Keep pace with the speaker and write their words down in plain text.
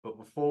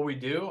before we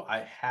do, I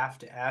have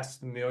to ask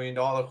the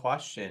 $1,000,000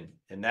 question,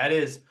 and that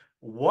is,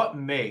 what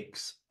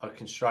makes a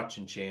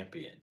construction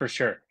champion? For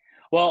sure.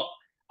 Well,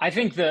 I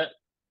think the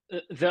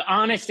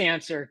honest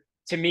answer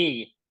to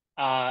me,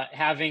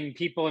 having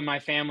people in my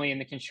family in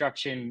the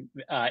construction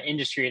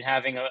industry and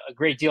having a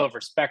great deal of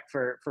respect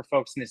for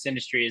folks in this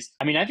industry is,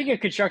 I mean, I think a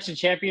construction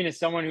champion is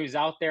someone who's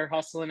out there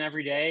hustling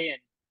every day and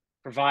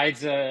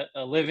provides a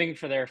living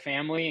for their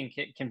family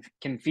and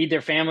can feed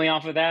their family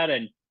off of that.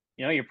 And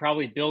you're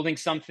probably building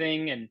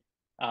something and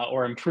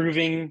or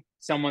improving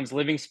someone's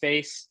living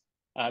space,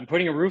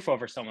 putting a roof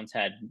over someone's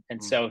head. And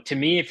Mm. so, to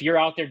me, if you're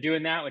out there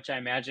doing that, which I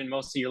imagine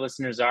most of your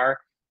listeners are,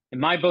 in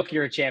my book,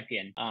 you're a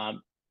champion.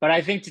 But I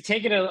think to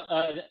take it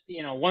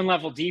one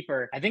level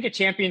deeper, I think a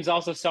champion is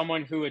also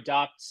someone who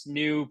adopts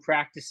new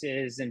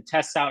practices and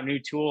tests out new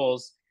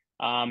tools.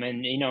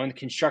 And in the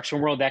construction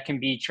world, that can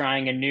be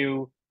trying a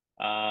new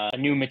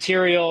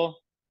material,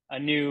 a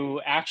new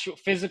actual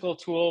physical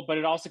tool, but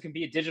it also can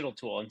be a digital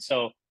tool. And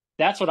so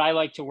that's what I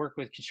like to work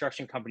with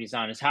construction companies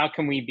on: is how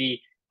can you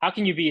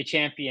be a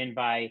champion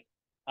by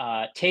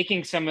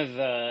taking some of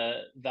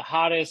the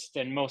hottest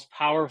and most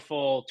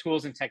powerful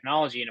tools and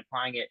technology and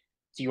applying it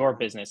to your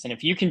business. And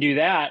if you can do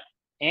that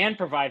and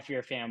provide for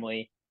your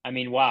family, I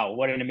mean, wow,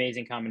 what an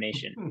amazing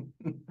combination.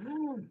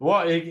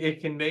 Well, it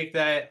can make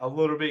that a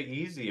little bit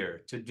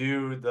easier to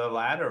do the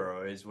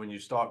latter is when you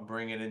start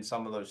bringing in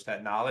some of those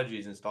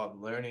technologies and start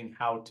learning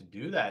how to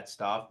do that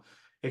stuff.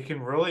 It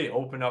can really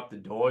open up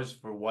the doors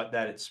for what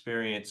that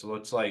experience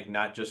looks like,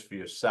 not just for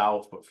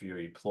yourself, but for your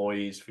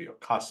employees, for your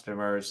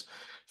customers,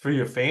 for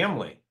your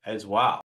family as well.